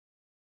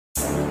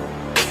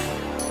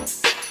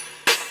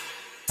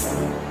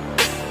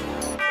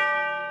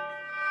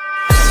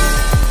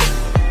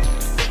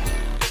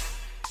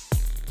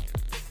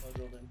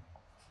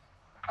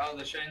Oh,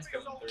 the train's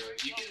coming through.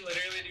 You can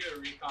literally do a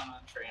recon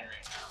on train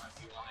right now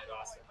if you wanted,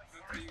 Austin.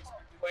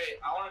 Wait,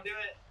 I want to do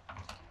it.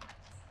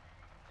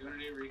 You want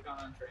to do a recon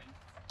on train?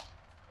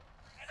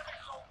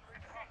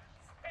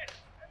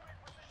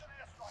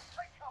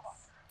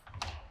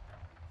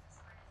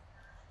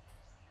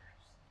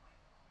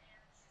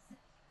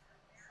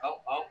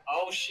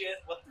 Oh shit,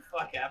 what the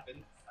fuck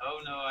happened?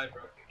 Oh no, I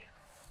broke again.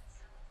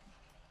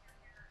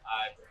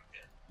 I broke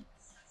it.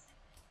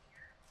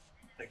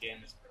 The game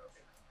is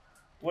broken.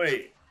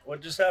 Wait,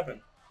 what just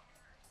happened?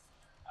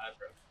 I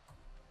broke it.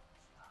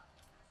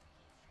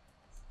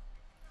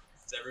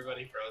 Is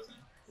everybody frozen?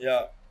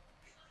 Yeah.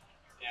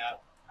 Yeah,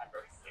 I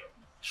broke the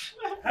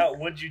game. How?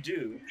 What'd you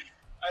do?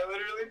 I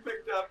literally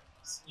picked up.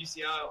 You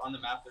see how on the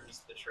map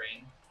there's the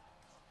train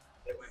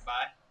that went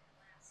by?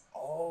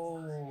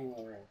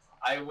 Oh.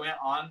 I went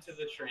onto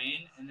the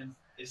train, and then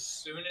as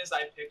soon as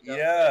I picked up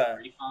the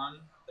recon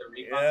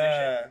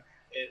mission,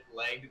 it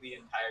lagged the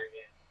entire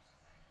game.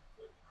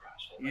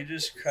 You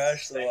just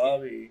crashed the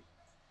lobby.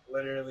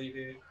 Literally,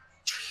 dude.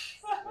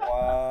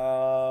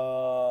 Wow.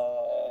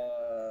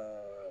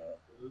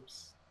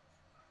 Oops.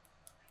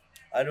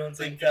 I don't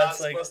think you're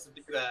that's not supposed to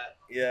do that.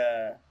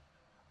 Yeah.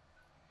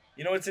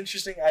 You know what's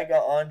interesting? I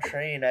got on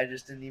train. I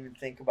just didn't even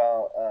think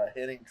about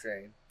hitting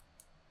train.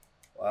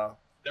 Wow.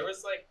 There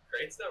was like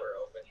crates that were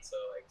open, so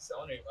like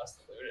someone who must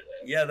have looted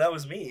it. Yeah, that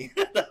was me.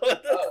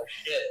 Oh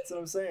shit. That's what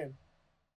I'm saying.